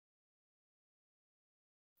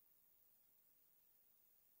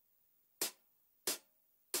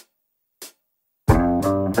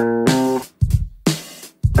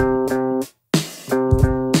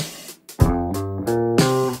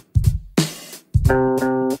On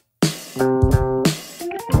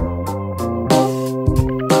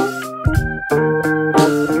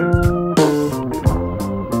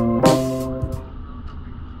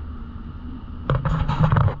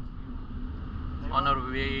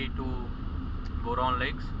our way to Bowron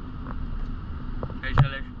Lakes. Hey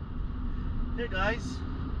Shailesh. Hey guys,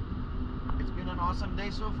 it's been an awesome day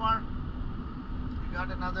so far. We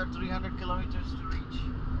got another 300 kilometers to reach.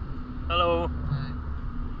 Hello.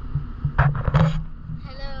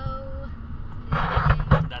 Hello.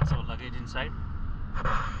 That's our luggage inside.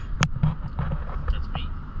 That's me.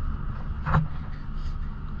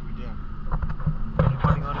 We did.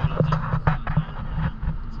 Recording or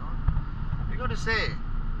We're going to say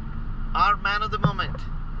our man of the moment.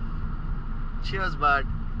 Cheers, bud.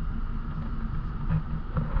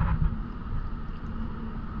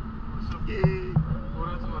 Yay.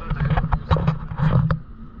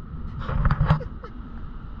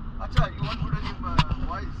 Acha, you want to put in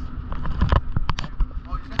voice?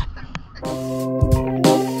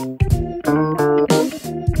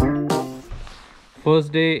 First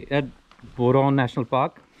day at Bowron National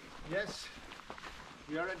Park. Yes,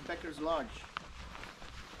 we are at Becker's Lodge.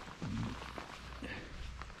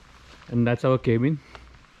 And that's our cabin.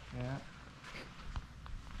 Yeah.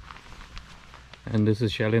 And this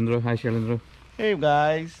is Shailendra. Hi Shailendra. Hey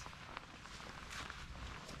guys.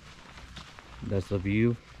 That's the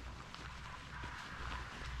view.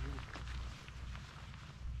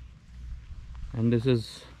 And this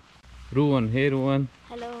is Ruwan. Hey Ruwan.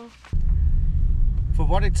 Hello. For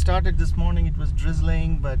what it started this morning, it was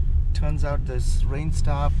drizzling, but turns out this rain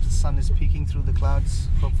stopped. The sun is peeking through the clouds.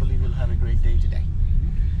 Hopefully we'll have a great day today.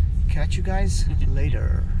 Catch you guys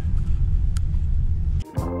later.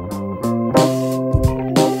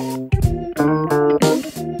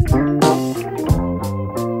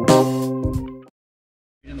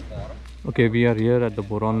 Okay, we are here at the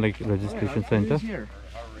Bowron Lake Registration Center. Here.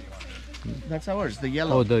 That's ours, the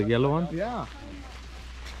yellow. Oh, the yellow one? Yeah.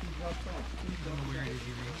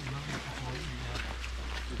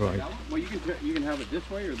 Right. Well, you can have it this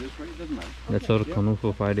way or this way. It doesn't matter. That's our canoe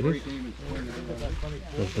for 5 days.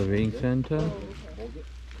 That's the weighing center.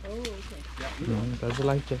 That's the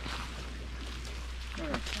light check.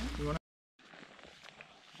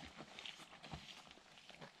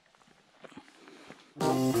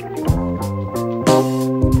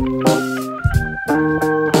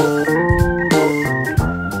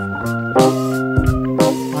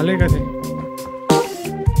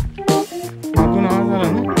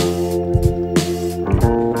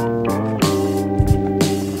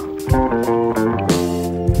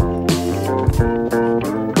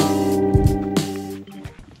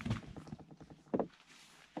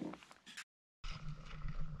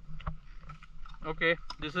 Okay,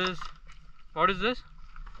 this is, what is this?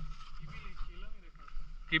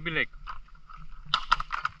 Kibi Lake.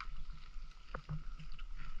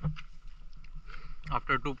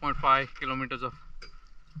 After 2.5 kilometers of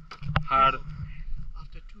hard.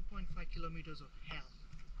 After 2.5 kilometers of hell.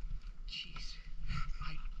 Jeez,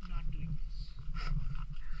 I'm not doing this.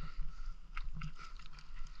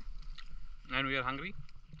 And we are hungry.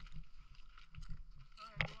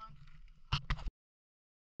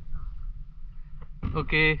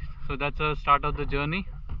 Okay, so that's the start of the journey.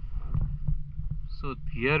 So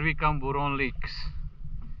here we come, Bowron Lakes,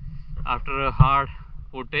 after a hard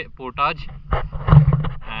portage.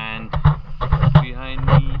 And behind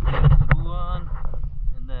me is Ruwan,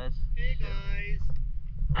 and that's Hey guys.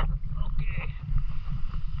 okay.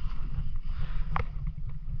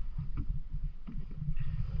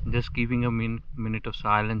 Just keeping a minute of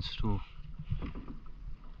silence to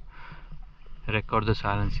record the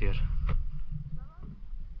silence here.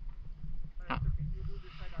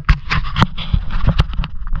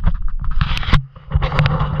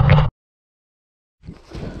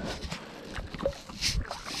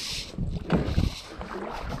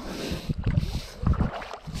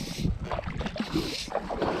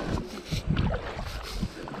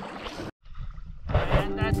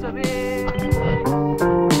 And that's a way.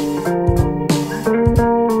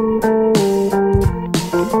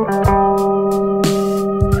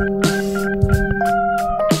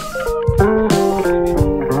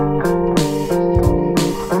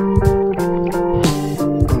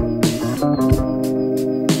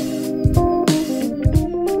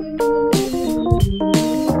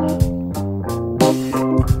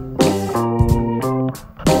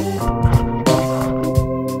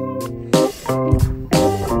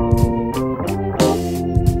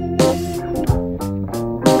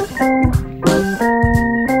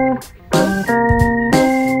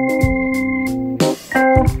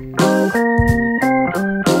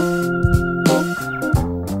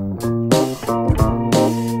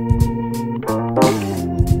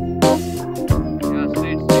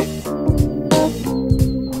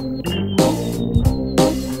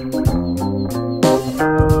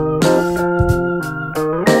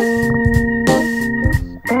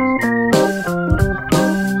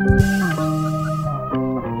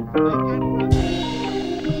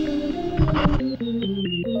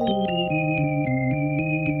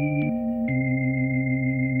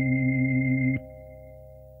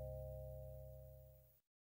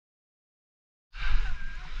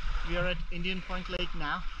 at Indian Point Lake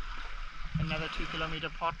now. Another 2-kilometer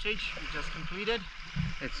portage we just completed.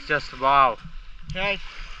 It's just wow. Right.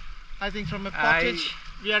 I think from a portage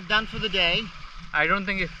we are done for the day. I don't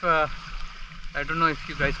think if I don't know if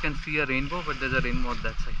you guys can see a rainbow, but there's a rainbow on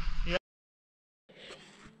that side. Yeah.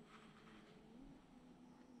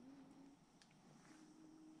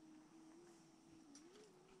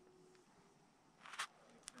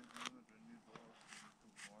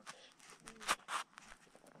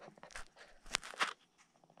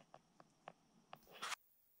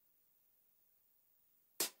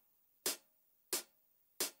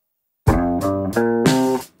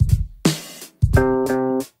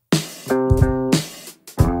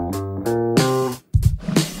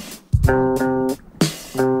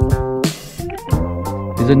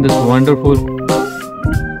 Isn't this wonderful?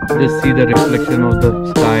 Just see the reflection of the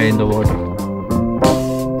sky in the water.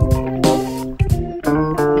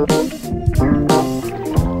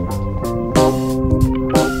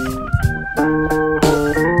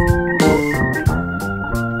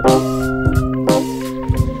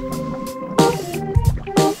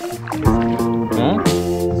 Huh?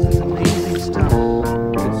 This is amazing stuff.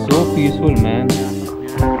 It's so peaceful, man.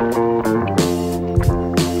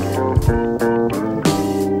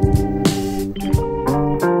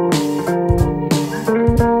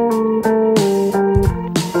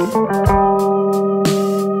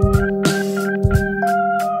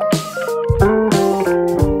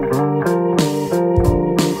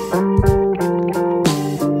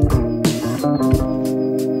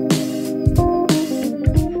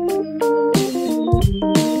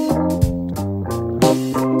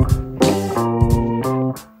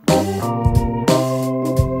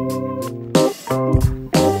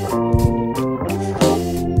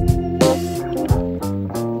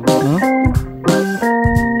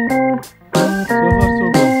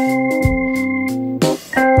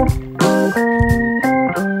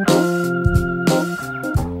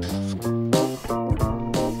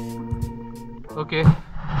 Okay,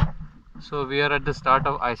 so we are at the start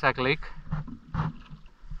of Isaac Lake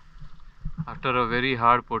after a very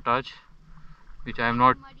hard portage, which I am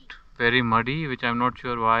not very muddy, which I am not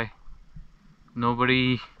sure why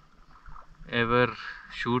nobody ever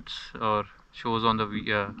shoots or shows on the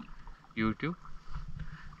YouTube.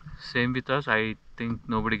 Same with us, I think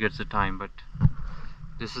nobody gets the time, but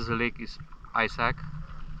this is the lake is Isaac.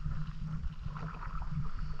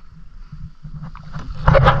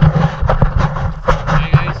 Hi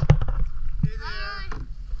guys. Hey there.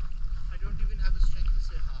 I don't even have the strength to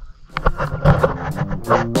say hi.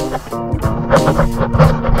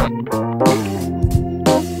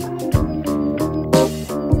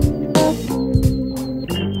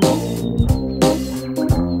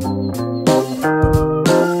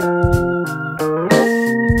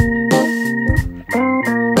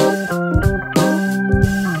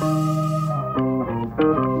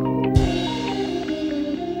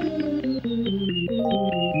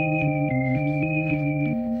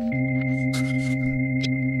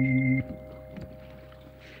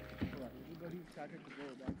 Started to go,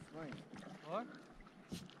 that's fine. What?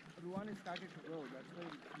 Ruan is started to go, that's why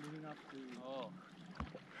it's moving up to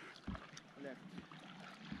left.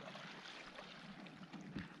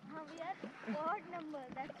 We are odd number,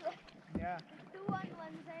 that's why. Yeah. 2 on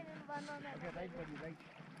one side and 1 on the Okay, other. right buddy, right.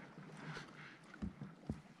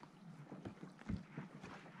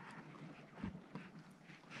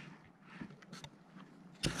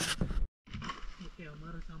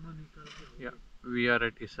 Yeah, we are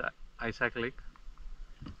at Isaac Lake.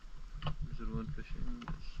 This is Ruan fishing.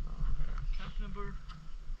 Camp number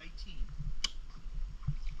 18.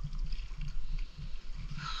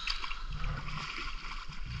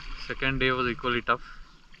 Second day was equally tough,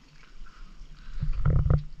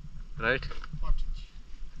 right? Pottage.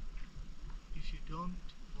 If you don't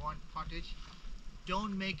want pottage,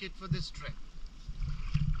 don't make it for this trip.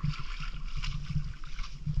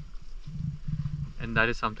 And that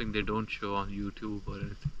is something they don't show on YouTube or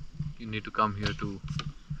anything. You need to come here to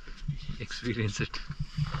experience it.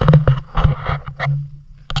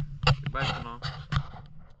 Bye for now.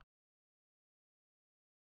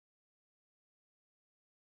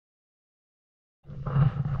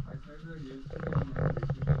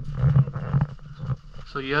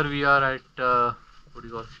 So here we are at what do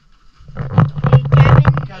you call it?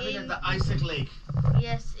 Cabin at the Isaac Lake.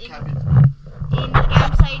 Yes, in Cabin.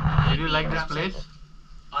 campsite. Did you like this place?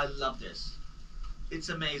 I love this. It's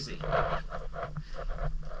amazing.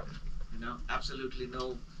 You know, absolutely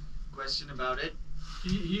no question about it.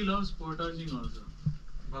 He loves portaging also.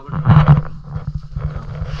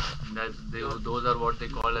 Those are what they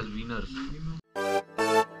call as wieners. Minimum.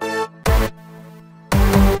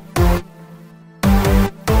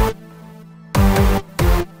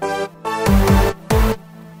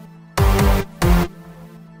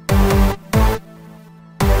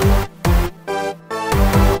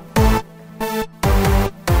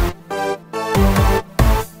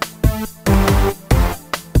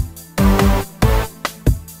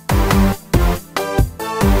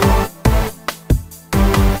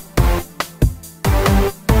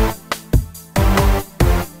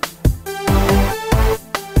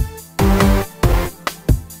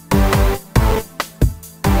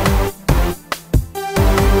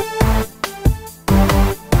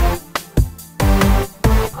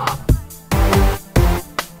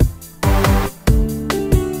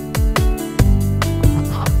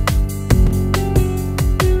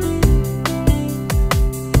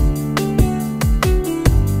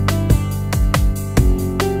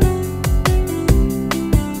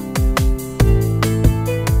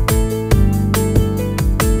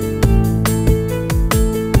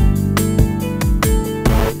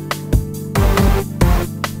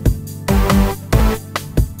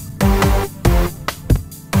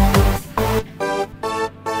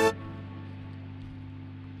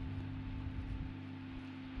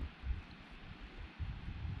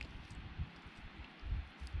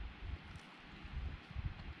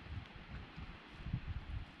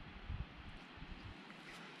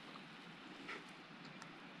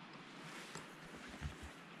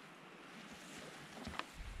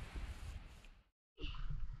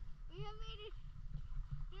 made it.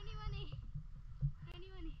 21A.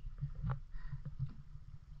 21A.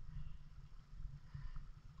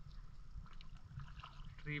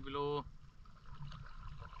 Tree below.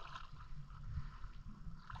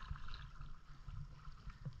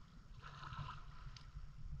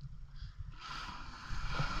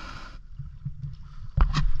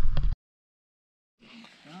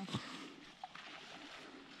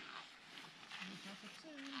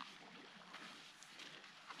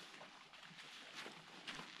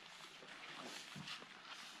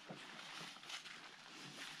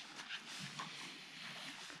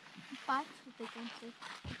 Parts that they can say.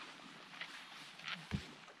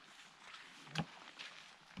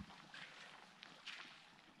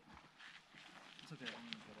 It's okay, I'm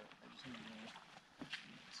gonna get it. I just need to.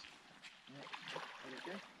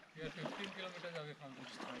 We are 15 kilometers away from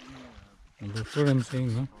this. That's what I'm saying,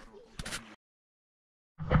 no?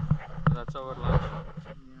 That's our lunch.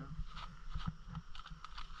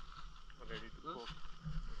 Ready to cook.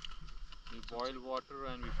 We boil water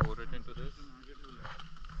and we pour it into this,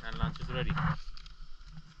 and lunch is ready.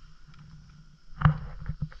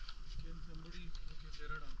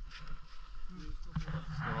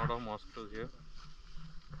 A lot of mosquitoes here.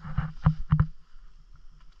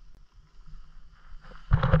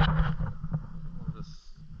 All this.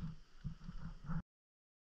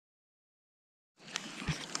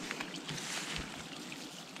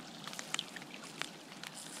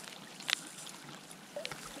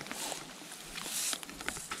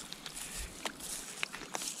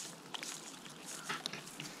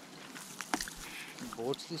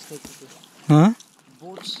 Boats this type of Huh?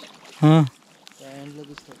 boats. Huh? And look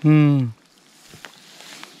this type. Hmm.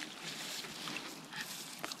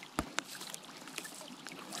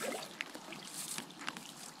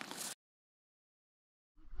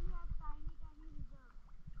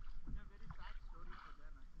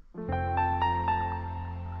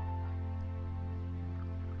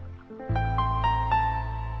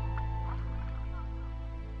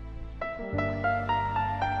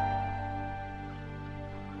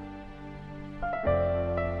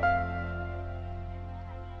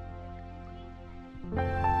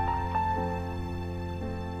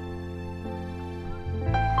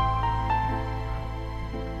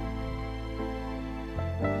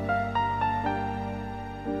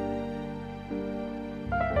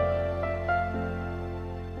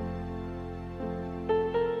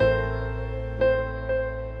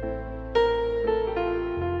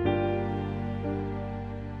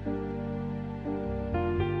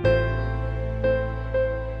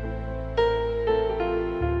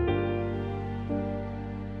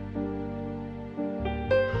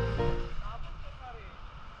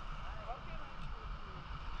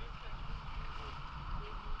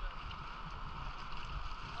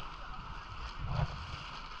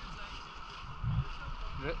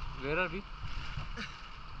 Where are we?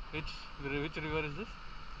 Which river is this?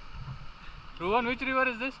 Ruan, which river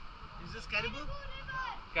is this? Is this Caribou?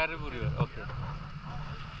 Caribou River. Okay.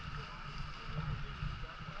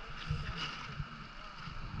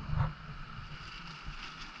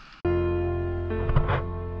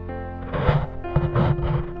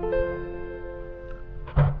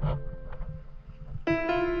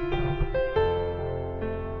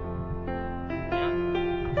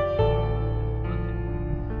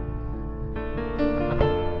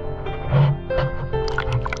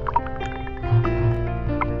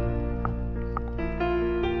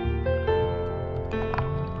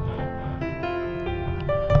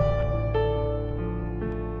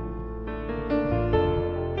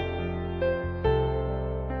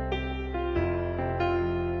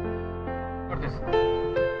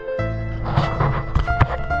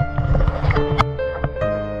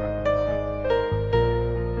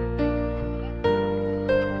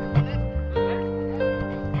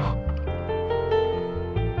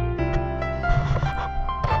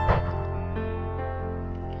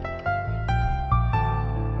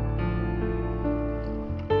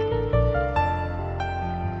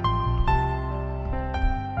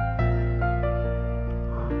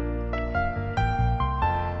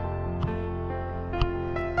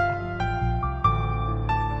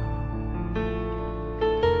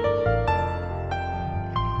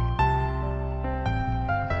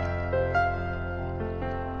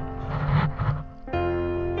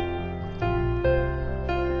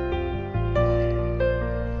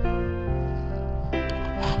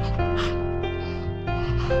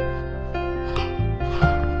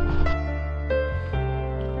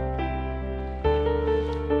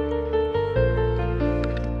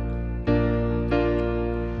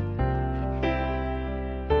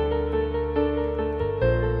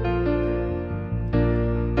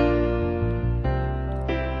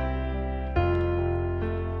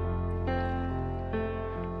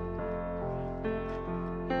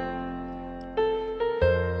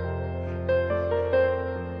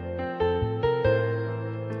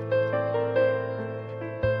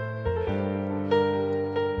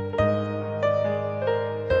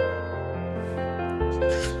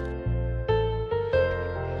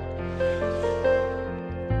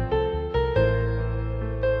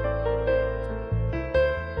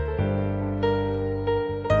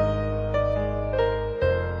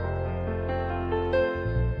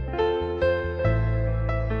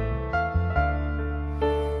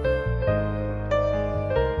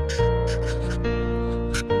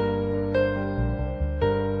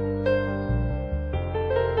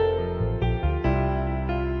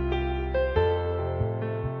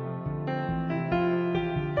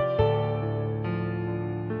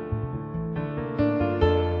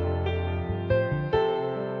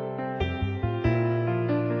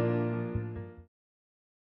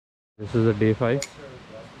 This is a day 5.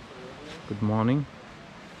 Good morning.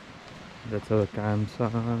 That's our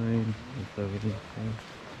campsite. That's our village.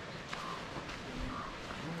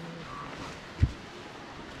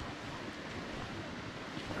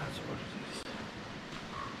 That's what it is.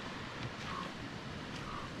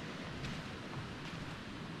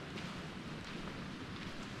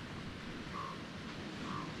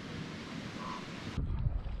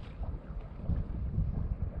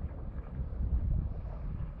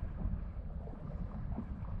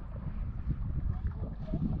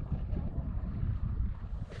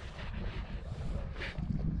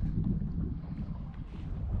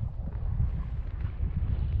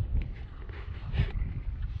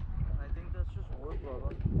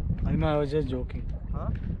 I know, I was just joking. Huh?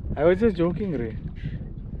 I was just joking, Ray.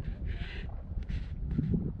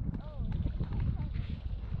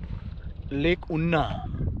 Lake Unna.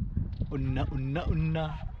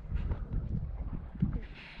 Unna.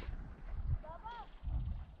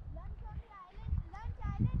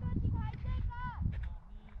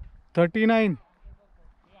 39.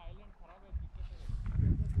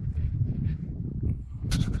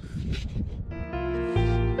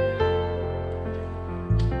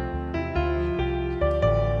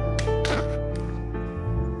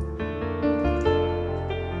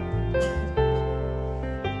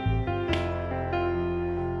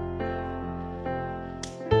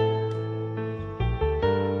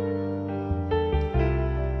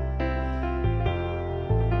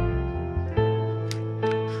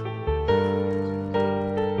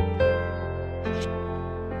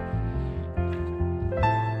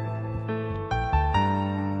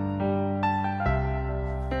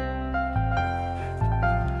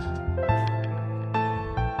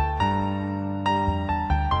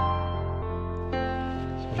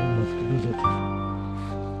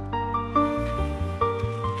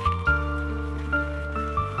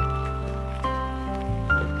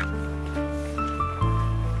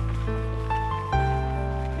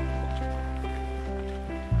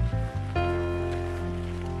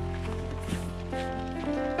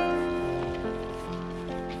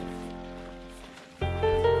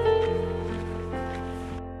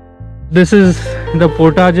 This is the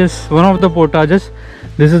portages, one of the portages.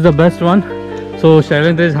 This is the best one. So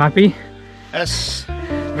Shailendra is happy, Yes,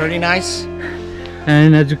 very nice.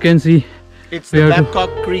 and as you can see, It's We the have to-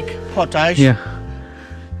 Babcock Creek Portage. yeah,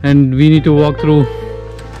 and we need to walk through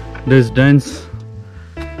this dense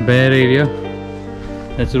bare area.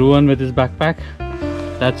 That's Ruan with his backpack.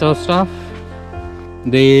 That's our stuff.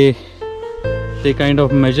 They kind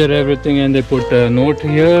of measure everything and they put a note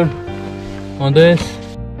here on this.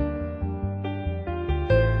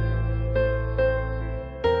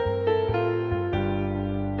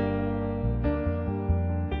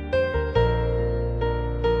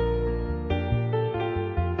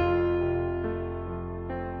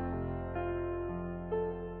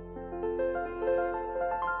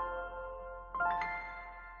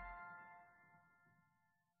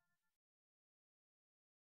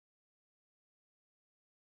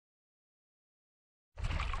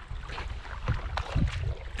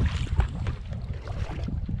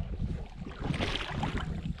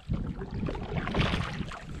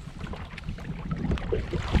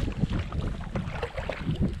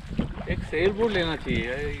 एक sail boat लेना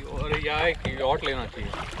चाहिए और या एक yacht लेना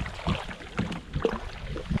चाहिए.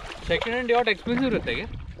 Second hand yacht expensive रहता है क्या?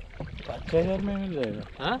 5000 में मिल जाएगा.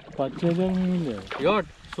 हाँ, 5000 में मिल जाएगा. यॉट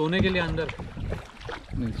सोने के लिए अंदर.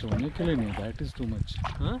 नहीं, सोने के लिए नहीं. That is too much.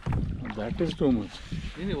 हाँ, That is too much.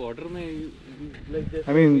 नहीं वाटर में like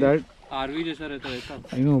I mean that. RV जैसा रहता है ऐसा.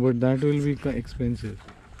 I know, but that will be expensive.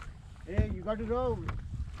 Hey, you got to go.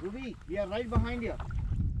 Ruby, we are right behind you.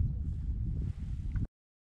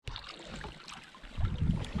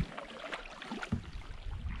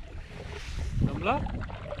 जमला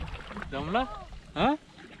जमला. हाँ,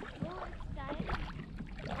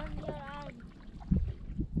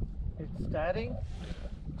 It's tiring.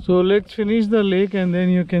 So let's finish the lake and then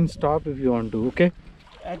you can stop if you want to. Okay.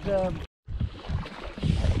 At the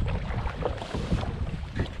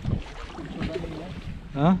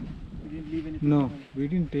Huh? we didn't leave anything. No, behind. we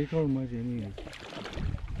didn't take out much anyway.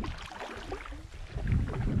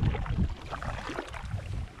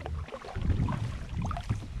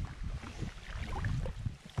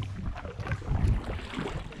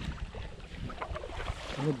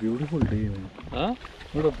 What a beautiful day, man. हाँ,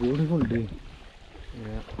 What a beautiful day.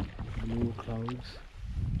 yeah. Blue clouds.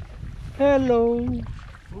 Hello.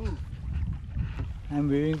 Ooh. I'm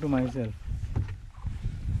waving to myself.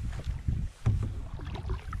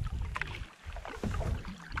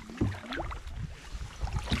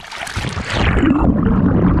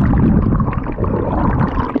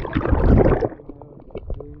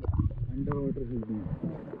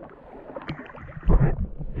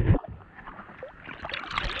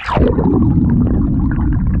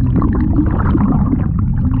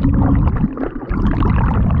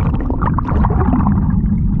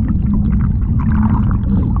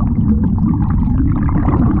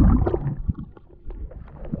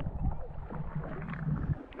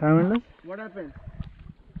 happened?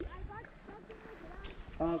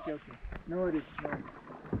 Oh, okay, okay. No worries, no worries.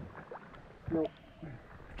 Slow.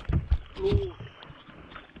 Slow.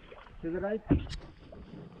 To the right.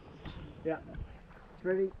 Yeah.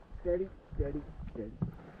 Steady, steady, steady, steady.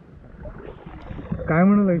 काय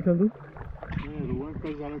म्हणाला विचार तू? रोहन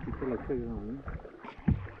कसं झालं तिथं लक्ष देणं म्हणून.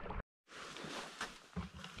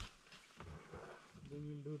 Then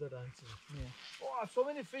we'll do the dancing. Yeah. Oh, so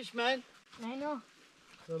many fish, man. I know.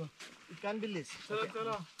 Chalo. It can be list. चला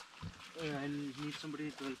चला. I need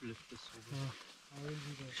somebody to help lift this over. I will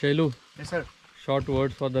be there. Shailu, Yes, sir. short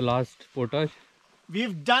words for the last portage.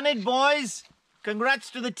 We've done it, boys.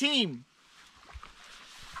 Congrats to the team.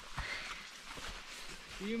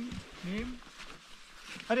 Team name?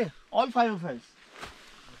 Hurry, all 5 of us.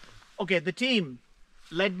 Okay, the team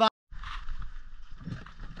led by.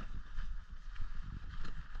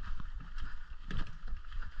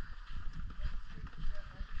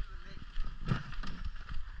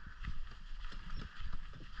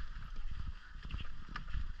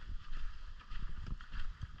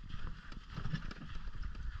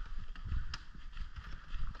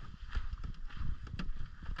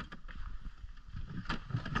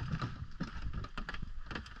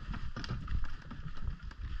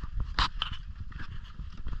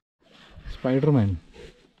 Spider-Man.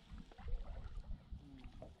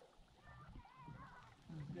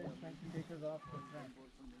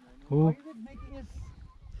 Who? Why is it making us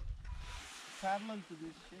parallel to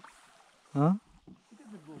this shit? Huh? Look at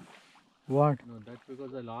the boat. What? No, that's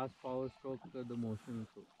because the last power stroke, the motion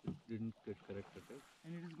so it didn't get corrected, right?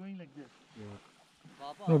 And it is going like this. Yeah.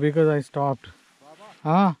 No, because I stopped.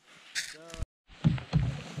 Huh?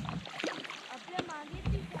 आपल्या मागे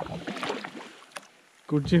ती family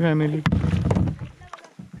कुठची family?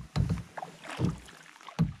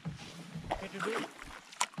 Okay, to do.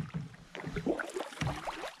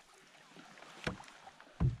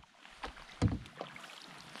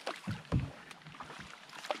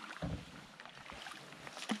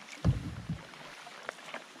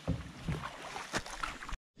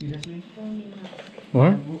 Seriously?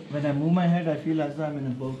 What? When I move my head, I feel as though I'm in a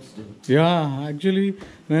boat still. Yeah, actually,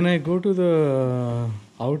 when I go to the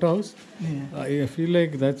outhouse, Yeah. I feel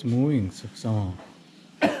like that's moving somehow.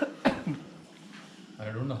 I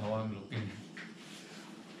don't know how I'm looking.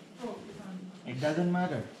 It doesn't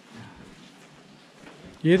matter.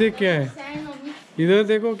 ये देख क्या है? sand on me. इधर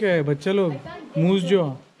देखो क्या है बच्चा लोग मूस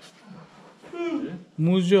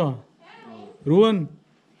जो रुवन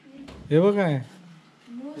हे बघा आहे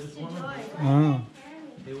Moves to joy. हां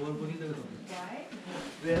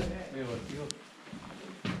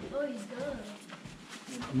Oh, he's good.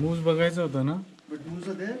 मूस बघायचा होता ना But who's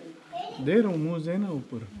are there? दे रो मूस आहे ना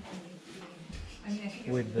ऊपर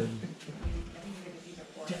We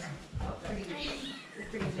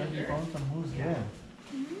found some moose there.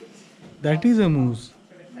 that is a moose.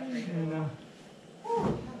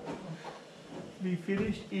 We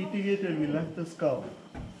finished eating it and we left the skull.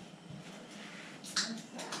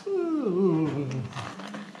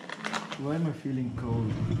 Why am I feeling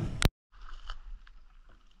cold?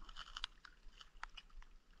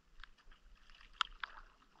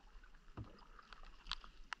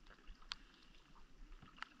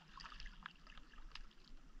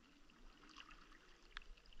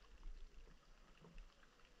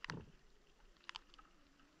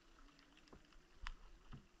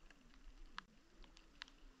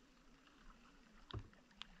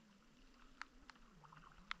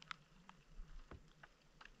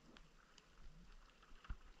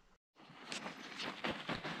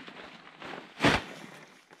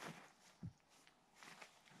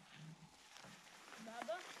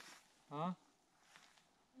 बाबा हां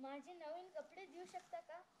माझे नवीन कपडे देऊ शकता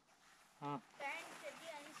का? हां पॅन्ट चड्डी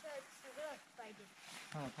आणि शर्ट सगळं पाहिजे.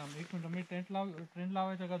 हां थांब एक मिनिट मी ट्रेंड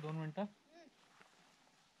लावायचा का 2 मिनिटं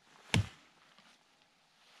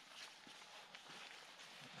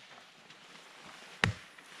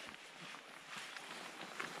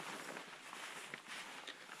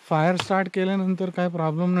फायर स्टार्ट केल्यानंतर काय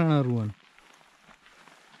प्रॉब्लेम नाही येणार रुवन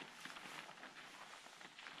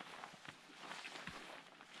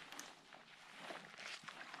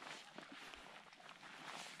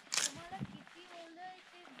तुम्हाला किती ओलं आहे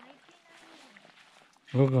ते माहिती नाही.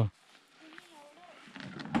 हो का तुम्ही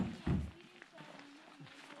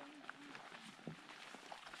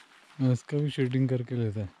एवढं इसका भी शेडिंग करके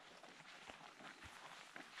लेता है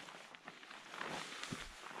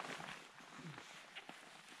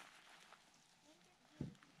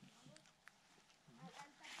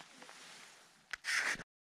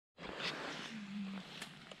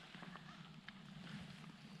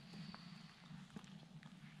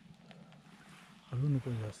हळू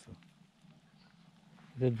नको जास्त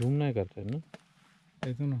ये झूम नहीं करते ना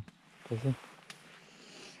ऐसा ना कैसे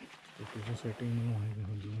किसी सेटिंग में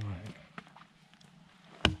आएगा झूम आएगा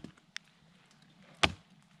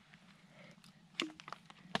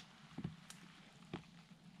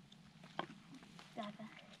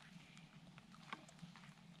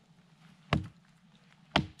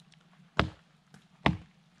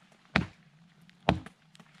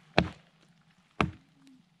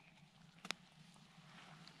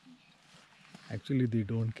Actually, they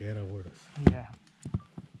don't care about us. Yeah.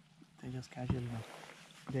 They just casually know.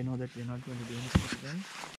 They know that we're not going to do anything to them.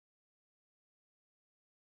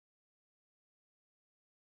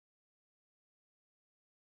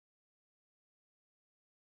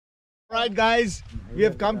 Alright guys, we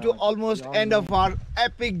have come to almost end of our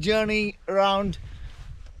epic journey around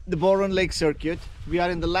the Bowron Lake Circuit. We are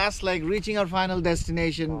in the last leg, reaching our final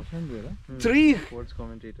destination. 3 Sports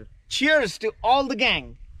commentator cheers to all the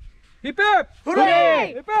gang. Hip hip!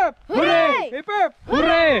 Hooray! Hip hip! Hooray! Hip hip!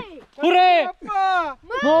 hooray hooray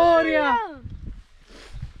Moria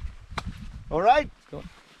Alright?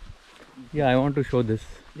 yeah I want to show this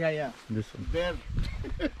Yeah. this one Bear.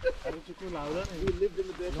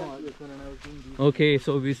 okay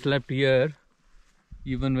so we slept here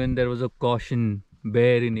even when there was a caution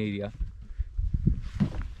bear in area.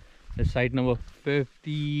 That's site number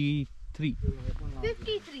 53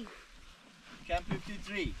 53. Camp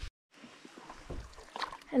 53.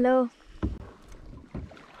 Hello.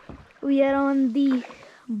 We are on the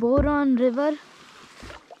Bowron River.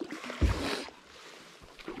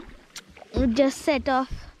 We just set off.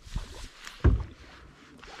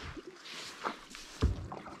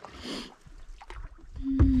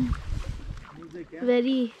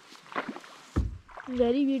 Very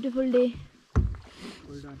beautiful day.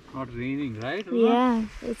 not raining right Yeah,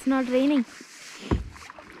 it's not raining.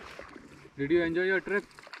 did you enjoy your trip?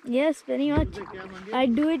 Yes, very much.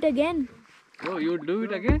 I'd do it again. Oh you would do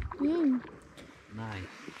it again? Nice.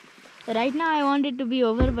 Right now I want it to be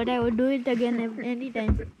over, but I would do it again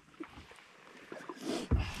anytime.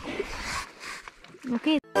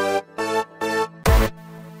 Okay.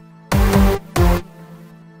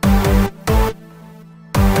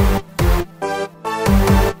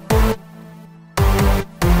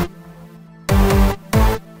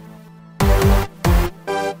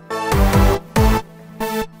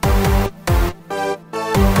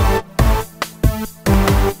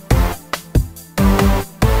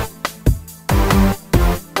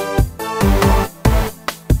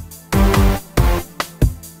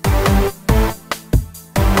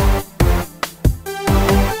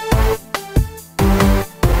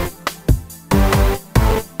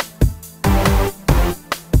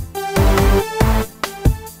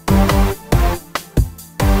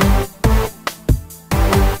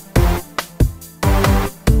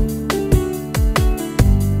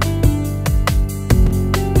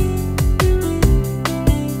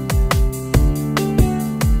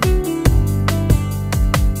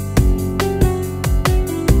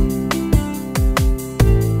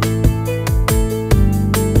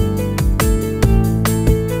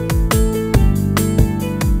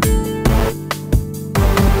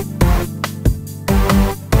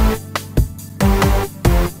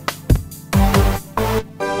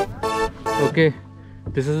 Okay,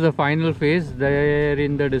 this is the final phase. There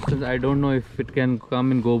in the distance, I don't know if it can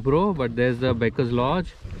come in GoPro, but there's the Becker's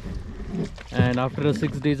Lodge. And after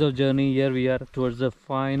 6 days of journey, here we are towards the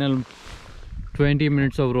final 20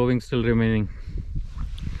 minutes of rowing still remaining.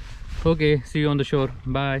 Okay, see you on the shore.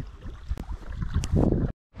 Bye.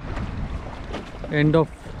 End of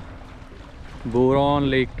Bowron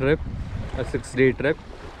Lake trip, a 6-day trip.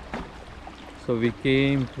 So we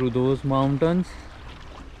came through those mountains.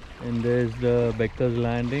 And there's the Becker's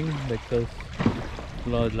Landing, Becker's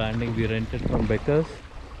Lodge Landing we rented from Becker's.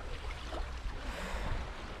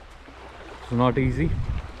 It's not easy,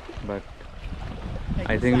 but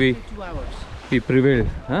I think we 2 hours. prevailed,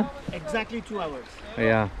 huh? Exactly 2 hours.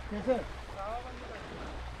 Yeah. Yes, sir.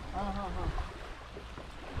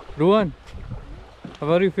 Ruan,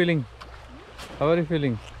 how are you feeling? How are you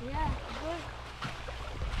feeling? Yeah,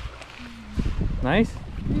 Nice?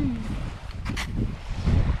 good.